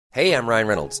Hey, I'm Ryan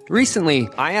Reynolds. Recently,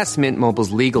 I asked Mint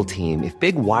Mobile's legal team if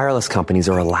big wireless companies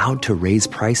are allowed to raise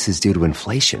prices due to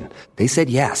inflation. They said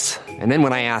yes. And then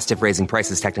when I asked if raising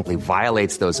prices technically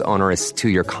violates those onerous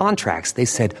two-year contracts, they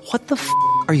said, "What the f***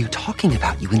 are you talking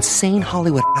about, you insane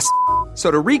Hollywood ass?" So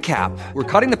to recap, we're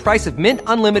cutting the price of Mint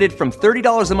Unlimited from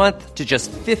 $30 a month to just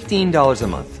 $15 a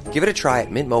month. Give it a try at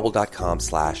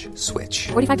mintmobile.com/switch.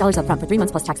 $45 up front for 3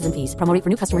 months plus taxes and fees. Promo rate for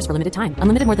new customers for limited time.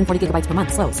 Unlimited more than 40 gigabytes per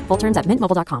month. Slows full terms at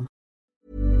mintmobile.com.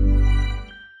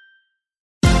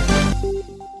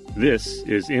 This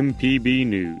is MPB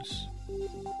News.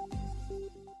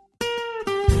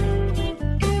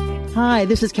 Hi,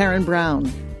 this is Karen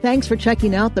Brown. Thanks for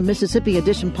checking out the Mississippi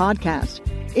Edition podcast.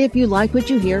 If you like what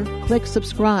you hear, click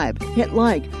subscribe, hit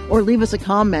like, or leave us a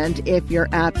comment if your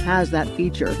app has that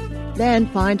feature. Then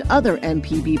find other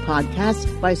MPB podcasts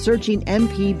by searching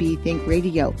MPB Think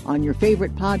Radio on your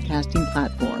favorite podcasting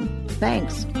platform.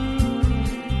 Thanks.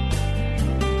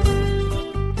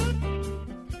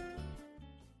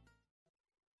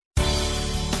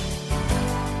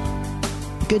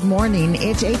 Good morning.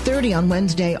 It's 8:30 on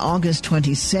Wednesday, August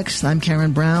 26th. I'm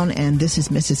Karen Brown, and this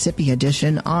is Mississippi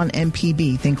Edition on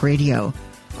MPB Think Radio.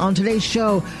 On today's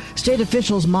show, state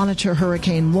officials monitor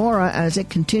Hurricane Laura as it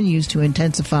continues to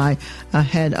intensify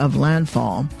ahead of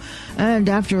landfall. And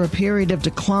after a period of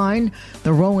decline,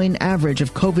 the rolling average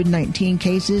of COVID-19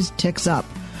 cases ticks up.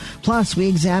 Plus, we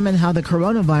examine how the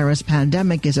coronavirus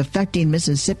pandemic is affecting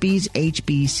Mississippi's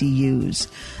HBCUs.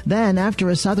 Then, after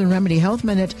a Southern Remedy Health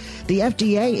Minute, the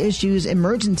FDA issues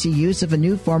emergency use of a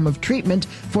new form of treatment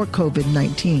for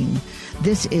COVID-19.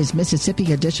 This is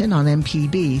Mississippi Edition on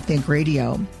MPB Think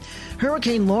Radio.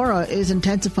 Hurricane Laura is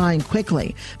intensifying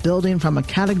quickly, building from a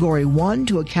Category 1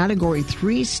 to a Category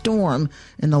 3 storm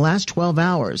in the last 12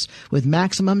 hours, with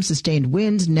maximum sustained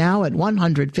winds now at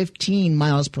 115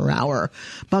 miles per hour.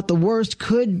 But the worst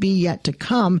could be yet to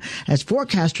come, as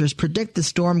forecasters predict the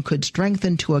storm could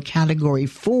strengthen to a Category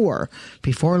 4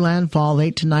 before landfall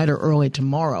late tonight or early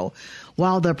tomorrow.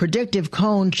 While the predictive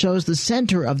cone shows the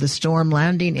center of the storm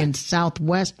landing in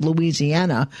southwest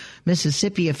Louisiana,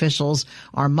 Mississippi officials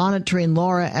are monitoring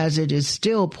Laura as it is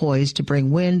still poised to bring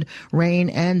wind, rain,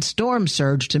 and storm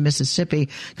surge to Mississippi.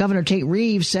 Governor Tate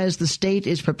Reeves says the state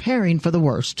is preparing for the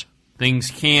worst.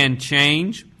 Things can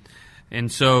change,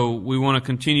 and so we want to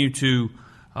continue to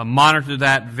monitor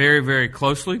that very, very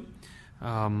closely.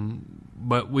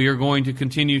 But we are going to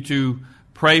continue to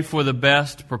pray for the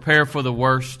best, prepare for the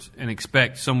worst, and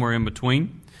expect somewhere in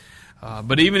between.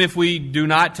 But even if we do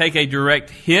not take a direct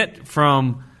hit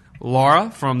from Laura,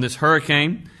 from this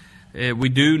hurricane, we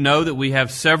do know that we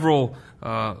have several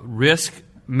risk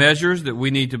measures that we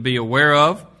need to be aware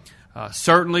of.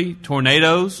 Certainly,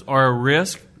 tornadoes are a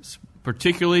risk,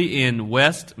 particularly in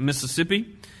West Mississippi.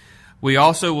 We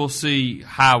also will see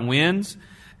high winds,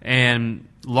 and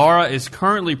Laura is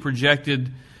currently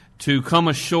projected to come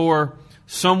ashore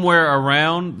somewhere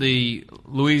around the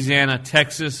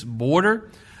Louisiana-Texas border,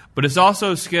 but it's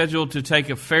also scheduled to take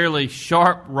a fairly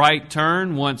sharp right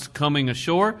turn once coming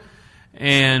ashore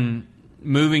and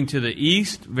moving to the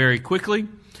east very quickly.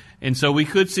 And so we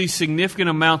could see significant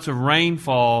amounts of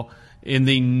rainfall in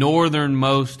the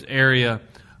northernmost area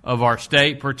of our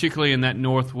state, particularly in that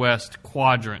northwest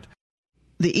quadrant.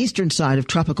 The eastern side of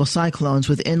tropical cyclones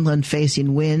with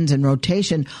inland-facing winds and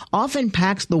rotation often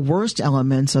packs the worst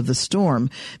elements of the storm.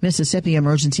 Mississippi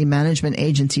Emergency Management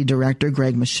Agency Director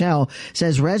Greg Michelle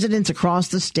says residents across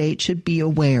the state should be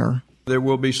aware. There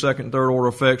will be second and third order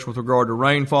effects with regard to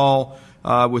rainfall,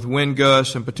 with wind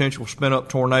gusts and potential spin-up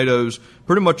tornadoes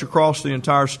pretty much across the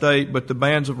entire state. But the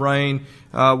bands of rain,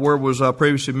 where was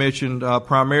previously mentioned,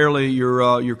 primarily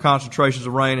your concentrations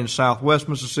of rain in southwest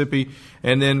Mississippi.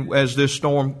 And then as this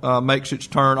storm makes its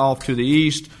turn off to the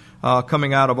east,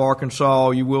 coming out of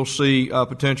Arkansas, you will see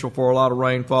potential for a lot of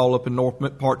rainfall up in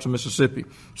north parts of Mississippi.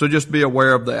 So just be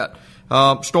aware of that.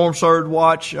 Storm surge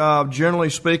watch,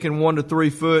 generally speaking, 1 to 3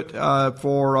 foot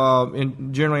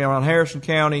generally around Harrison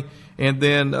County, and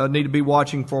then need to be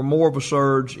watching for more of a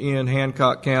surge in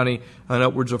Hancock County and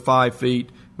upwards of 5 feet.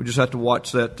 We just have to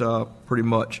watch that pretty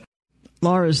much.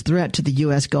 Laura's threat to the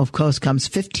U.S. Gulf Coast comes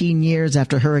 15 years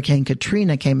after Hurricane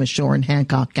Katrina came ashore in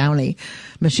Hancock County.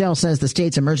 Michelle says the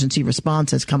state's emergency response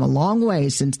has come a long way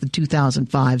since the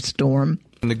 2005 storm.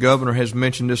 And the governor has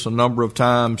mentioned this a number of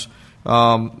times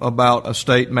about a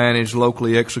state-managed,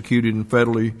 locally executed, and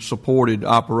federally supported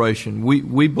operation.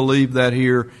 We believe that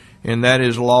here, and that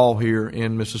is law here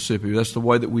in Mississippi. That's the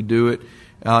way that we do it.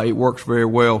 It works very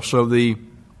well. So the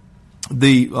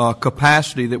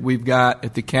capacity that we've got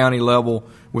at the county level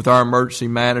with our emergency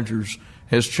managers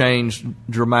has changed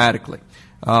dramatically.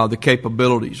 the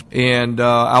capabilities. And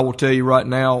I will tell you right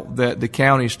now that the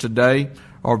counties today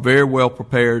are very well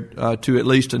prepared to at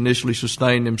least initially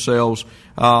sustain themselves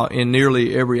in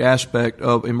nearly every aspect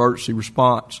of emergency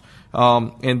response.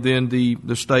 And then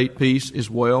the state piece as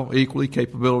well, equally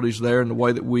capabilities there in the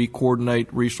way that we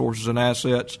coordinate resources and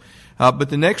assets. But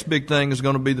the next big thing is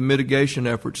going to be the mitigation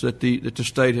efforts that the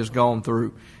state has gone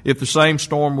through. If the same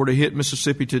storm were to hit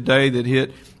Mississippi today that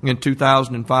hit in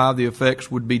 2005, the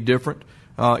effects would be different.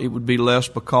 It would be less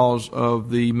because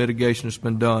of the mitigation that's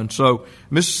been done. So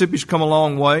Mississippi's come a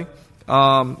long way.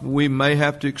 We may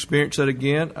have to experience that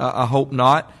again. I hope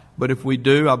not. But if we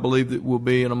do, I believe that we'll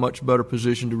be in a much better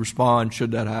position to respond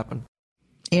should that happen.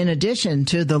 In addition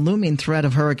to the looming threat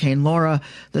of Hurricane Laura,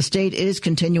 the state is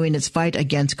continuing its fight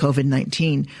against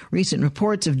COVID-19. Recent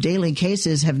reports of daily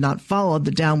cases have not followed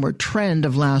the downward trend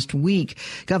of last week.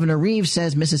 Governor Reeves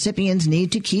says Mississippians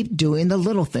need to keep doing the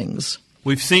little things.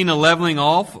 We've seen a leveling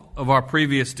off of our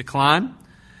previous decline.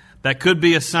 That could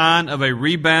be a sign of a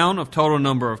rebound of total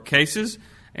number of cases,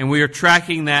 and we are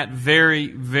tracking that very,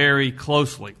 very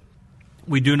closely.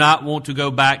 We do not want to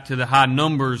go back to the high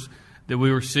numbers that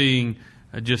we were seeing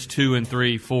just 2 and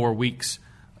 3, 4 weeks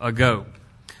ago.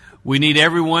 We need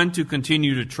everyone to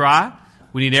continue to try.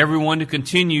 We need everyone to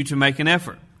continue to make an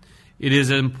effort. It is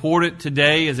as important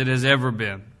today as it has ever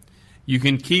been. You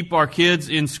can keep our kids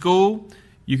in school.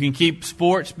 You can keep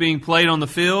sports being played on the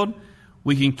field.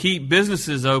 We can keep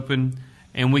businesses open,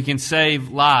 and we can save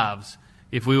lives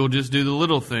if we will just do the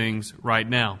little things right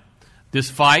now. This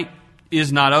fight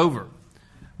is not over.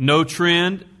 No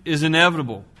trend is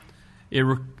inevitable.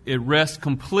 It rests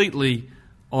completely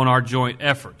on our joint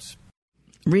efforts.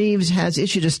 Reeves has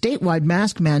issued a statewide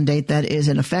mask mandate that is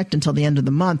in effect until the end of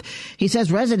the month. He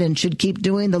says residents should keep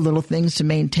doing the little things to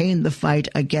maintain the fight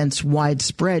against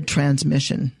widespread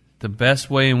transmission. The best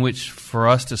way in which for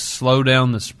us to slow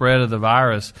down the spread of the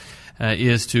virus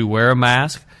is to wear a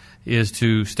mask, is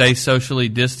to stay socially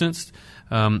distanced,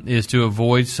 is to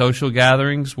avoid social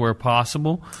gatherings where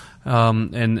possible.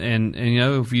 And you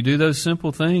know, if you do those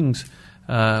simple things,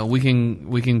 we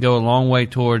can go a long way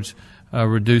towards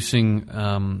reducing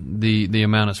the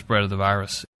amount of spread of the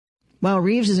virus. While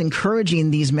Reeves is encouraging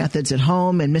these methods at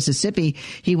home in Mississippi,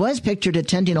 he was pictured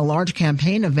attending a large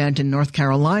campaign event in North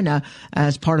Carolina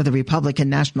as part of the Republican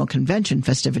National Convention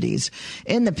festivities.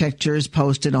 In the pictures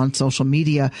posted on social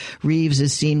media, Reeves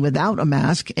is seen without a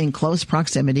mask in close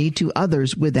proximity to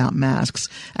others without masks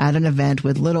at an event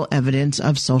with little evidence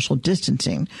of social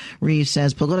distancing. Reeves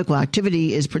says political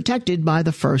activity is protected by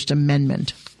the First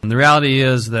Amendment. And the reality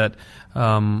is that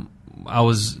I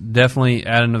was definitely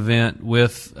at an event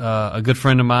with a good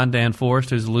friend of mine, Dan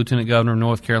Forrest, who's the Lieutenant Governor of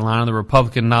North Carolina, the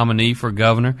Republican nominee for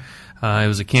governor. It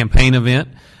was a campaign event.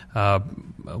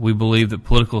 We believe that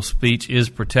political speech is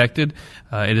protected.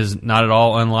 It is not at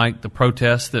all unlike the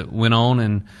protests that went on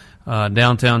in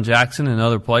downtown Jackson and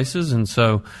other places. And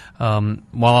so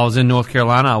while I was in North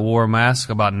Carolina, I wore a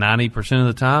mask about 90% of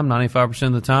the time, 95%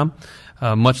 of the time,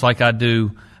 much like I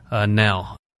do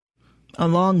now.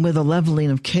 Along with a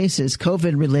leveling of cases,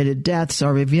 COVID-related deaths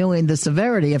are revealing the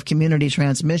severity of community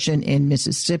transmission in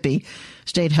Mississippi.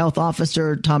 State Health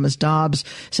Officer Thomas Dobbs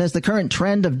says the current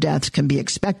trend of deaths can be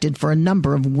expected for a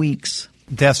number of weeks.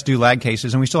 Deaths do lag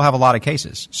cases, and we still have a lot of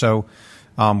cases. So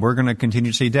we're going to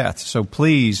continue to see deaths. So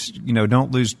please,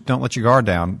 don't let your guard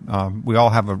down. We all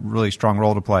have a really strong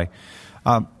role to play.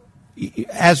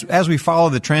 As we follow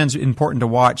the trends, it's important to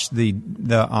watch the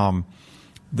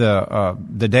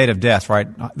date of death, right,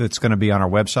 that's going to be on our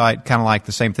website, kind of like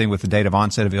the same thing with the date of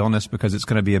onset of illness, because it's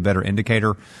going to be a better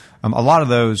indicator. A lot of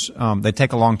those, they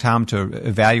take a long time to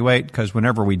evaluate, because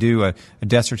whenever we do a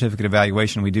death certificate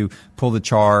evaluation, we do pull the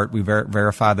chart, we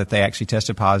verify that they actually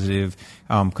tested positive,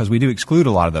 because we do exclude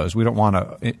a lot of those. We don't want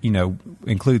to,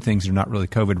 include things that are not really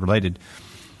COVID related.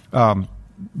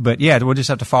 But yeah, we'll just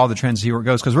have to follow the trends and see where it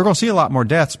goes, because we're going to see a lot more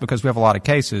deaths because we have a lot of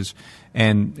cases,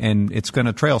 and it's going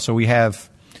to trail. So we have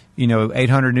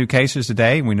 800 new cases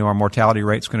today, and we know our mortality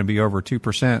rate is going to be over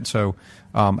 2%. So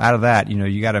out of that,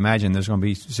 you got to imagine there's going to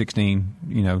be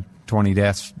 16, 20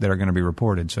 deaths that are going to be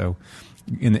reported. So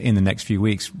in the next few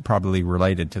weeks, probably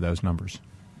related to those numbers.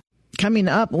 Coming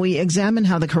up, we examine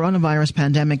how the coronavirus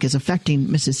pandemic is affecting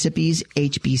Mississippi's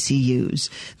HBCUs.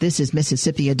 This is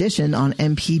Mississippi Edition on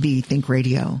MPB Think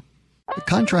Radio. Did a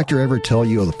contractor ever tell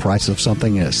you the price of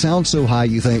something and it sounds so high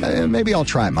you think, maybe I'll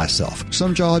try it myself?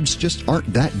 Some jobs just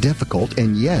aren't that difficult,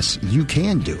 and yes, you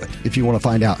can do it. If you want to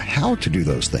find out how to do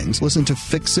those things, listen to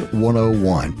Fix It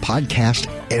 101, podcast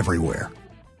everywhere.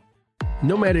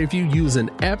 No matter if you use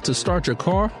an app to start your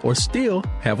car or still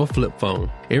have a flip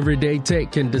phone, Everyday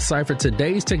Tech can decipher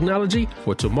today's technology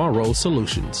for tomorrow's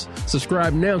solutions.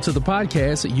 Subscribe now to the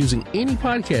podcast using any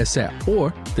podcast app or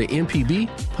the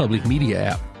MPB Public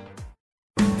Media app.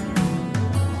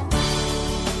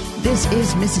 This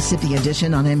is Mississippi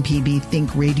Edition on MPB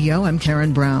Think Radio. I'm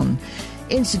Karen Brown.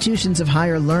 Institutions of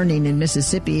higher learning in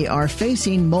Mississippi are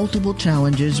facing multiple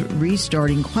challenges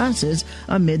restarting classes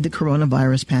amid the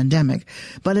coronavirus pandemic.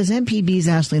 But as MPB's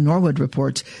Ashley Norwood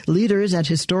reports, leaders at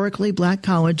historically black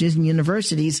colleges and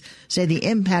universities say the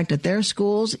impact at their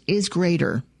schools is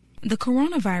greater. The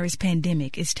coronavirus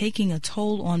pandemic is taking a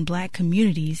toll on black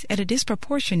communities at a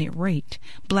disproportionate rate.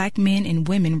 Black men and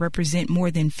women represent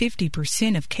more than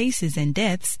 50% of cases and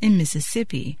deaths in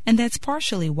Mississippi, and that's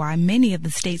partially why many of the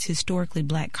state's historically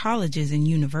black colleges and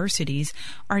universities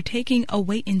are taking a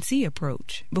wait-and-see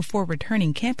approach before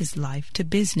returning campus life to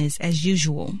business as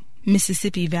usual.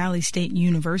 Mississippi Valley State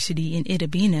University in Itta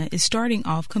Bena is starting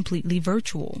off completely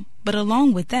virtual. But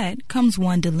along with that comes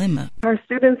one dilemma. Our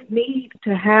students need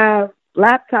to have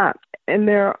laptops in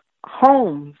their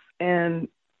homes and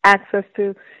access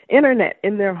to internet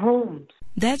in their homes.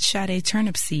 That's Sade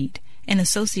Turnipseed, an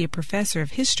associate professor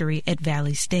of history at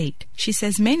Valley State. She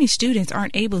says many students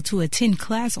aren't able to attend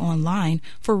class online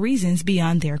for reasons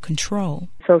beyond their control.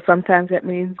 So sometimes that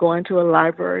means going to a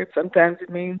library. Sometimes it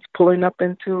means pulling up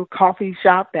into a coffee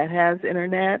shop that has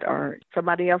internet or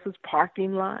somebody else's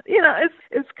parking lot. You know,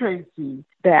 it's crazy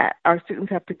that our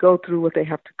students have to go through what they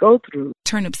have to go through.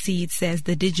 Turnipseed says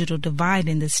the digital divide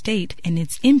in the state and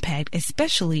its impact,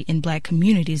 especially in black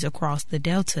communities across the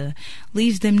Delta,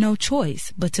 leaves them no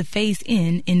choice but to phase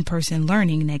in-person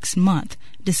learning next month,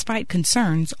 despite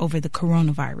concerns over the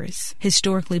coronavirus.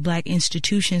 Historically black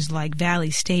institutions like Valley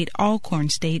State, Alcorn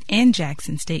State, and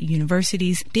Jackson State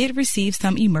universities did receive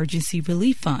some emergency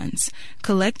relief funds.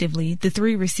 Collectively, the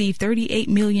three received $38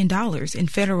 million in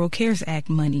Federal CARES Act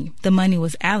money. The money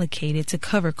was allocated to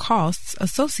cover costs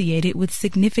associated with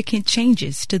significant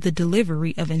changes to the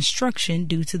delivery of instruction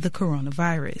due to the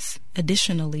coronavirus.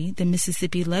 Additionally, the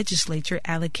Mississippi legislature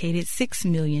allocated $6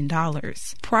 million.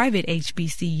 Private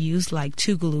HBCUs like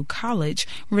Tougaloo College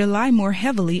rely more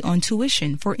heavily on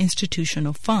tuition for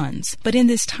institutional funds. But in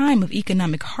this time of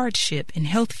economic hardship and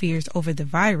health fears over the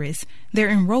virus, their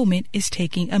enrollment is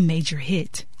taking a major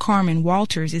hit. Carmen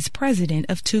Walters is president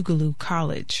of Tougaloo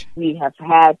College. We have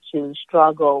had to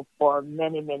struggle for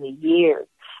many, many years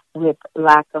with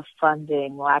lack of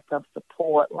funding, lack of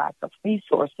support, lack of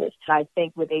resources. I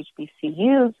think with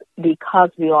HBCUs, because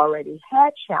we already had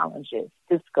challenges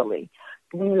fiscally,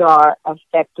 we are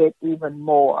affected even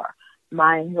more.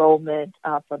 My enrollment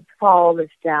for the fall is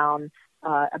down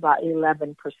about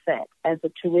 11%. As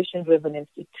a tuition-driven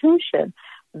institution,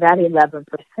 that 11%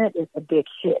 is a big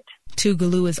hit.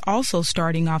 Tougaloo is also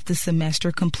starting off the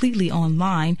semester completely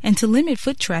online, and to limit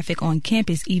foot traffic on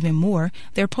campus even more,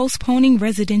 they're postponing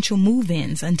residential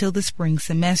move-ins until the spring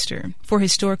semester. For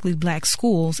historically black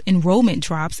schools, enrollment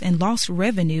drops and lost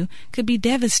revenue could be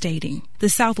devastating. The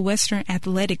Southwestern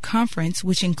Athletic Conference,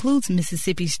 which includes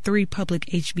Mississippi's 3 public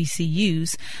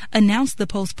HBCUs, announced the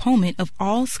postponement of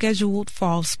all scheduled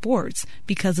fall sports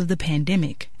because of the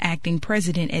pandemic. Acting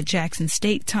president at Jackson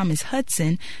State, Thomas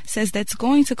Hudson, says that's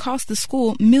going to cost the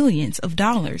school millions of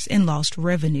dollars in lost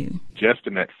revenue. Just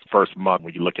in that first month,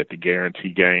 when you look at the guarantee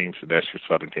games, and that's your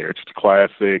Southern Heritage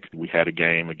Classic, we had a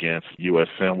game against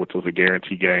USM, which was a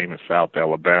guarantee game in South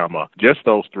Alabama. Just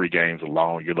those 3 games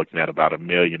alone, you're looking at about $1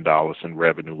 million in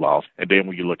revenue loss. And then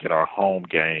when you look at our home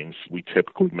games, we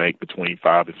typically make between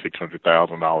 $500,000 and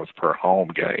 $600,000 per home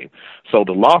game. So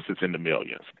the loss is in the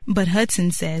millions. But Hudson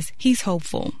says he's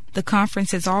hopeful. The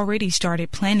conference has already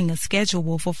started planning a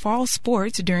schedule for fall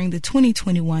sports during the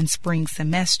 2021 spring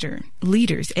semester.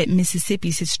 Leaders at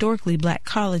Mississippi's historically black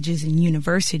colleges and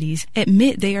universities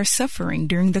admit they are suffering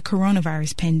during the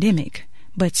coronavirus pandemic,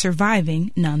 but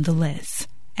surviving nonetheless.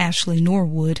 Ashley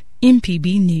Norwood,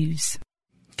 MPB News.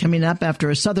 Coming up after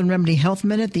a Southern Remedy Health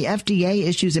Minute, the FDA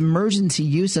issues emergency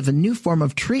use of a new form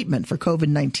of treatment for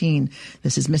COVID-19.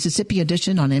 This is Mississippi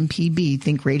Edition on MPB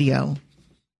Think Radio.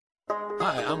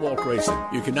 Hi, I'm Walt Grayson.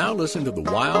 You can now listen to the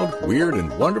wild, weird,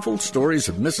 and wonderful stories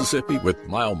of Mississippi with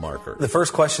Mile Marker. The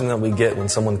first question that we get when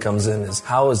someone comes in is,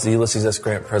 how is the Ulysses S.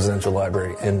 Grant Presidential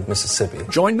Library in Mississippi?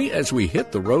 Join me as we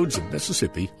hit the roads of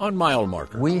Mississippi on Mile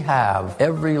Marker. We have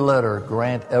every letter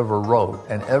Grant ever wrote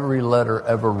and every letter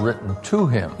ever written to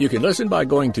him. You can listen by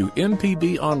going to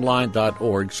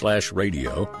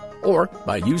mpbonline.org/radio or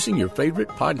by using your favorite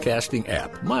podcasting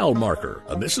app, Mile Marker,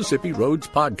 a Mississippi Roads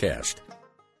podcast.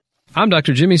 I'm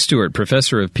Dr. Jimmy Stewart,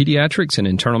 Professor of Pediatrics and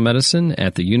Internal Medicine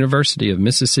at the University of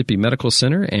Mississippi Medical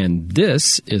Center, and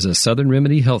this is a Southern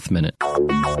Remedy Health Minute. I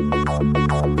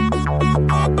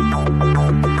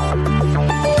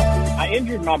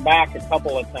injured my back a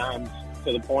couple of times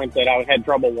to the point that I had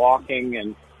trouble walking,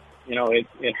 and,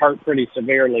 it hurt pretty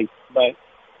severely. But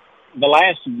the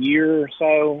last year or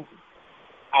so,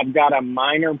 I've got a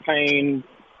minor pain,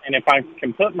 and if I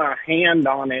can put my hand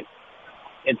on it,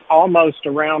 it's almost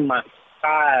around my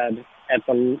side at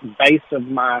the base of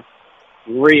my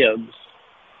ribs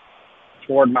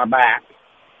toward my back.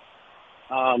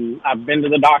 I've been to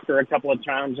the doctor a couple of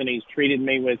times, and he's treated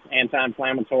me with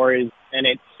anti-inflammatories, and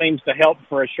it seems to help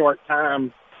for a short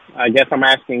time. I guess I'm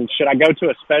asking, should I go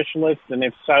to a specialist? And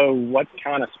if so, what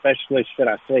kind of specialist should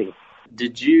I see?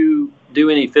 Did you do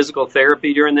any physical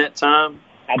therapy during that time?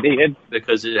 I did.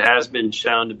 Because it has been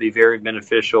shown to be very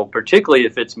beneficial, particularly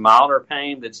if it's milder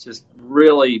pain that's just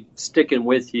really sticking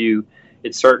with you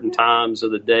at certain times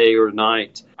of the day or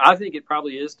night. I think it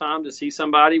probably is time to see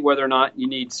somebody, whether or not you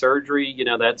need surgery.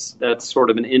 That's sort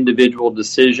of an individual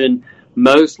decision.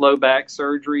 Most low back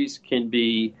surgeries can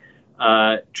be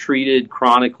treated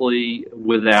chronically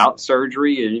without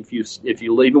surgery. And if you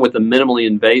even with the minimally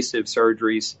invasive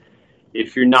surgeries,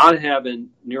 if you're not having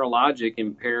neurologic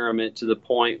impairment to the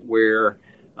point where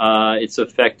it's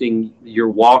affecting your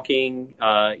walking,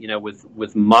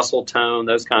 with muscle tone,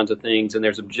 those kinds of things, and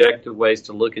there's objective ways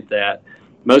to look at that.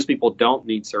 Most people don't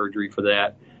need surgery for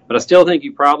that. But I still think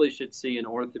you probably should see an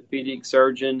orthopedic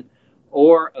surgeon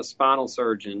or a spinal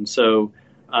surgeon. So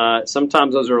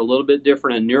sometimes those are a little bit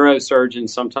different. A neurosurgeon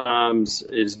sometimes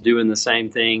is doing the same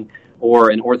thing,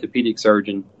 or an orthopedic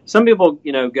surgeon. Some people,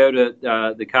 go to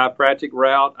the chiropractic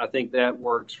route. I think that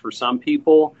works for some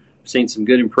people. I've seen some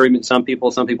good improvement. Some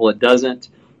people it doesn't.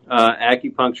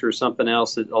 Acupuncture is something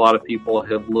else that a lot of people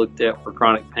have looked at for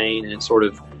chronic pain, and it's sort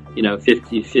of,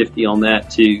 50-50 on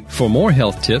that too. For more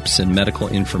health tips and medical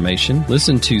information,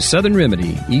 listen to Southern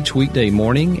Remedy each weekday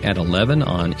morning at 11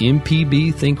 on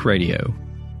MPB Think Radio.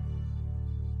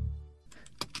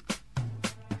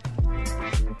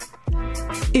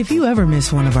 If you ever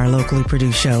miss one of our locally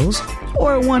produced shows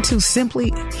or want to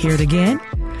simply hear it again,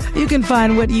 you can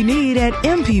find what you need at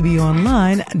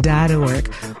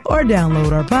mpbonline.org or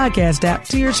download our podcast app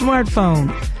to your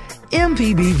smartphone.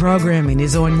 MPB programming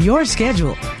is on your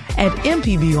schedule at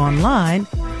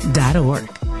mpbonline.org.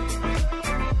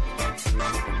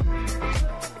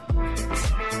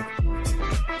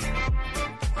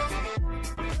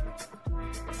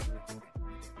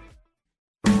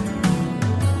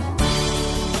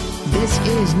 This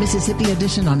is Mississippi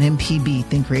Edition on MPB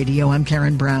Think Radio. I'm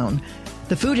Karen Brown.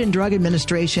 The Food and Drug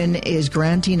Administration is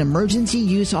granting emergency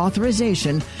use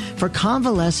authorization for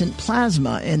convalescent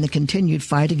plasma in the continued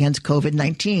fight against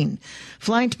COVID-19.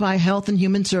 Flanked by Health and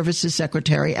Human Services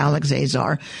Secretary Alex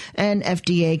Azar and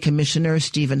FDA Commissioner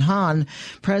Stephen Hahn,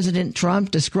 President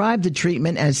Trump described the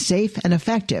treatment as safe and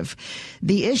effective.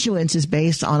 The issuance is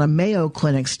based on a Mayo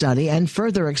Clinic study and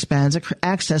further expands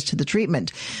access to the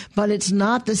treatment, but it's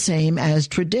not the same as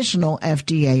traditional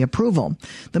FDA approval.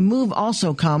 The move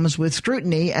also comes with scrutiny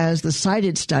as the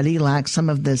cited study lacks some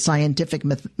of the scientific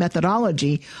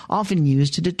methodology often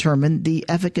used to determine the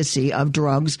efficacy of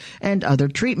drugs and other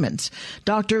treatments.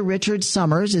 Dr. Richard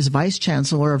Summers is Vice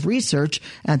Chancellor of Research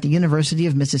at the University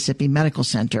of Mississippi Medical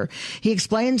Center. He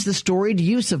explains the storied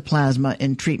use of plasma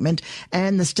in treatment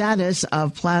and the status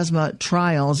of plasma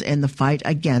trials in the fight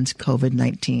against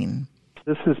COVID-19.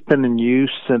 This has been in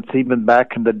use since even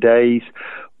back in the days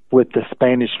with the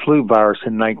Spanish flu virus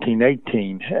in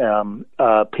 1918.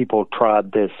 People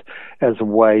tried this as a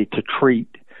way to treat,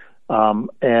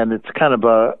 and it's kind of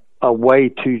a way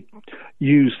to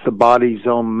use the body's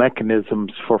own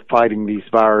mechanisms for fighting these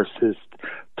viruses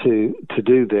to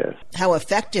do this. How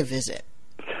effective is it?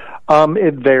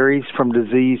 It varies from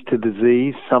disease to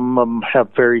disease. Some of them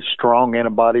have very strong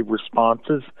antibody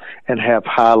responses and have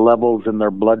high levels in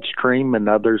their bloodstream, and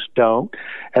others don't.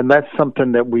 And that's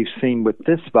something that we've seen with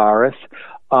this virus,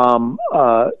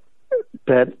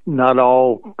 that not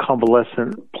all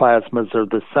convalescent plasmas are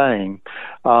the same.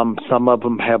 Some of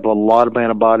them have a lot of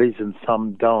antibodies and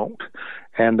some don't.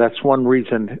 And that's one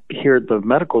reason here at the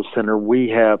medical center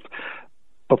we have,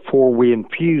 before we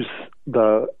infuse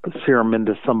the serum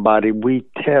into somebody, we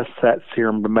test that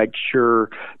serum to make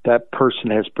sure that person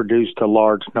has produced a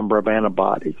large number of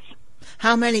antibodies.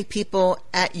 How many people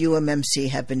at UMMC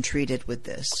have been treated with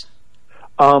this?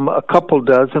 A couple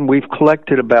dozen. We've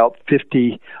collected about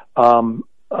 50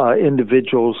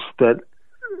 individuals that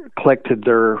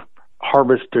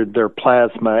harvested their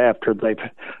plasma after they've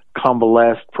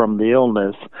convalesced from the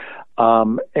illness.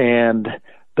 And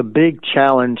The big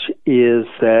challenge is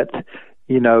that,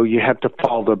 you have to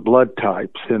follow the blood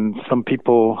types, and some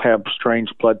people have strange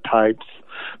blood types,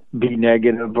 B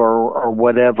negative or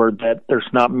whatever, that there's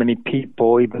not many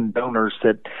people, even donors,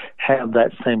 that have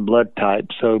that same blood type.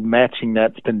 So matching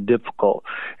that's been difficult.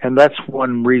 And that's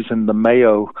one reason the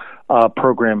Mayo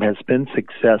program has been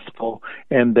successful,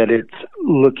 and that it's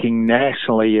looking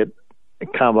nationally at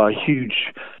kind of a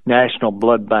huge national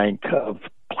blood bank of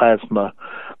plasma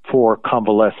for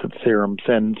convalescent serums,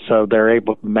 and so they're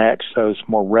able to match those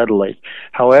more readily.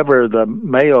 However, the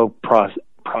Mayo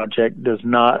project does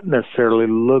not necessarily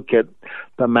look at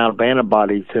the amount of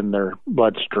antibodies in their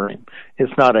bloodstream.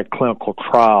 It's not a clinical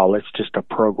trial, it's just a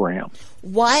program.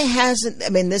 Why hasn't,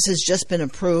 this has just been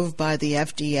approved by the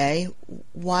FDA.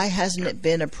 Why hasn't it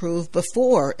been approved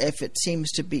before if it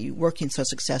seems to be working so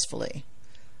successfully?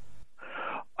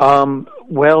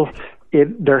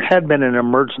 There had been an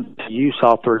emergency use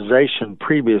authorization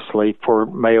previously for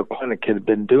Mayo Clinic had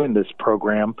been doing this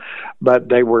program, but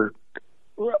they were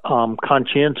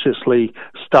conscientiously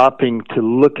stopping to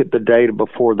look at the data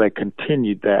before they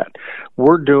continued that.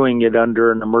 We're doing it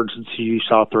under an emergency use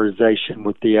authorization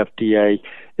with the FDA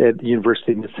at the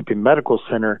University of Mississippi Medical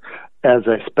Center as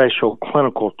a special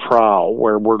clinical trial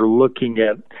where we're looking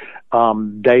at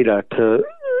data to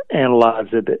analyze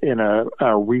it in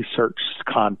a research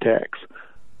context.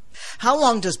 How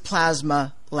long does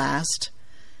plasma last?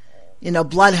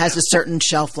 Blood has a certain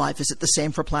shelf life. Is it the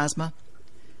same for plasma?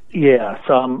 Yes,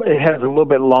 it has a little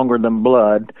bit longer than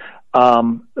blood.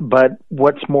 But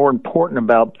what's more important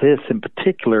about this in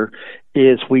particular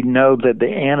is we know that the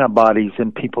antibodies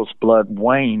in people's blood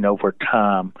wane over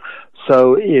time.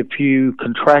 So if you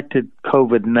contracted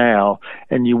COVID now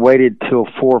and you waited till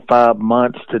 4 or 5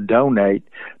 months to donate,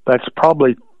 that's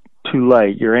probably too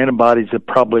late. Your antibodies have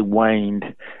probably waned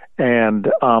and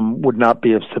would not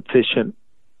be of sufficient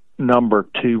number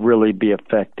to really be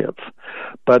effective.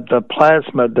 But the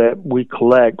plasma that we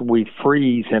collect, we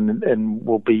freeze and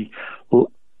will be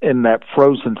in that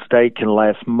frozen state, can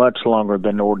last much longer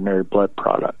than ordinary blood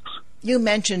products. You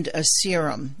mentioned a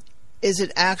serum. Is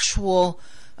it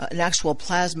an actual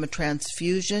plasma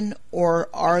transfusion, or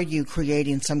are you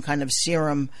creating some kind of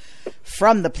serum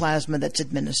from the plasma that's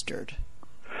administered?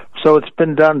 So it's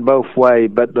been done both ways,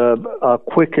 but the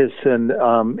quickest and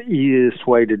easiest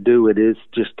way to do it is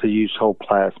just to use whole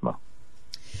plasma.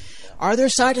 Are there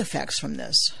side effects from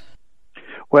this?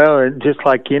 Well, just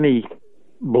like any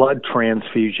blood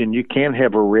transfusion, you can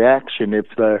have a reaction if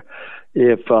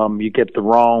you get the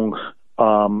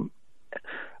wrong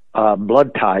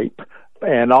blood type.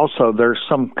 And also there's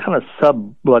some kind of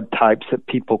sub-blood types that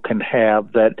people can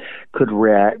have that could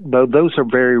react, though those are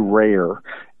very rare.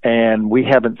 And we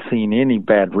haven't seen any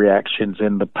bad reactions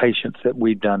in the patients that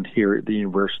we've done here at the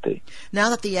university. Now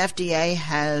that the FDA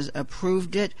has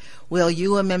approved it, will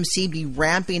UMMC be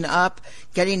ramping up,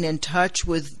 getting in touch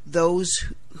with those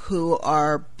who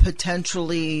are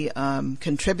potentially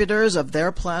contributors of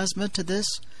their plasma to this?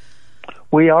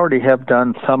 We already have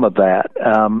done some of that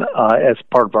as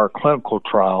part of our clinical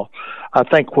trial. I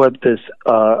think what this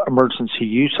emergency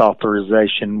use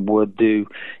authorization would do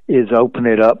is open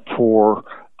it up for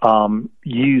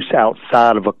use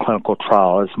outside of a clinical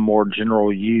trial as more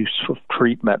general use of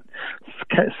treatment.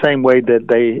 Same way that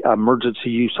the emergency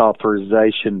use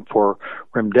authorization for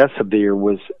remdesivir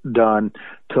was done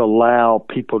to allow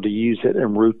people to use it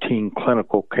in routine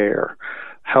clinical care.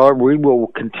 However, we will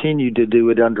continue to do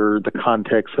it under the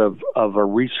context of a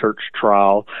research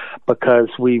trial because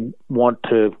we want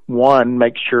to, one,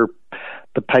 make sure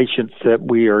the patients that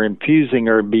we are infusing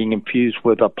are being infused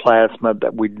with a plasma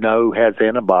that we know has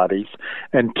antibodies,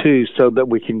 and two, so that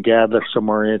we can gather some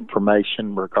more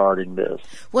information regarding this.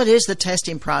 What is the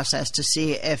testing process to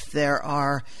see if there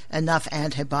are enough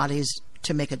antibodies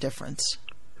to make a difference?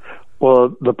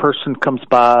 Well, the person comes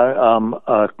by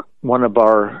one of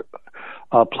our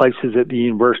places at the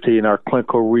university in our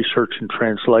clinical research and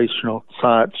translational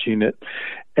science unit,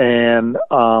 and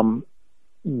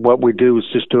what we do is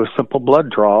just do a simple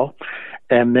blood draw,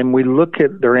 and then we look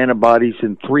at their antibodies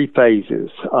in 3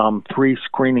 phases, 3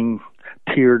 screening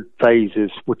tiered phases,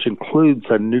 which includes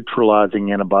a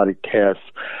neutralizing antibody test,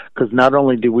 because not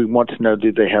only do we want to know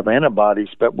do they have antibodies,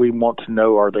 but we want to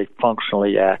know are they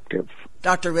functionally active.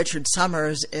 Dr. Richard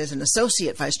Summers is an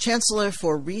Associate Vice Chancellor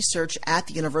for Research at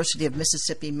the University of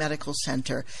Mississippi Medical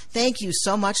Center. Thank you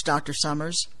so much, Dr.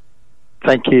 Summers.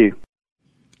 Thank you.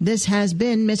 This has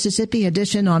been Mississippi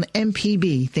Edition on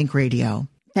MPB Think Radio.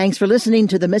 Thanks for listening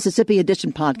to the Mississippi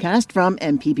Edition podcast from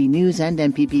MPB News and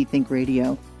MPB Think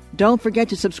Radio. Don't forget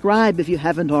to subscribe if you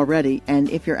haven't already, and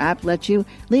if your app lets you,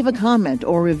 leave a comment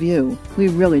or review. We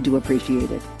really do appreciate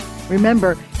it.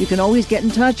 Remember, you can always get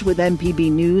in touch with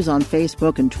MPB News on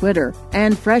Facebook and Twitter,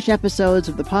 and fresh episodes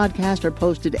of the podcast are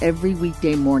posted every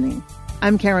weekday morning.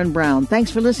 I'm Karen Brown.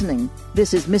 Thanks for listening.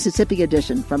 This is Mississippi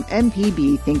Edition from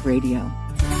MPB Think Radio.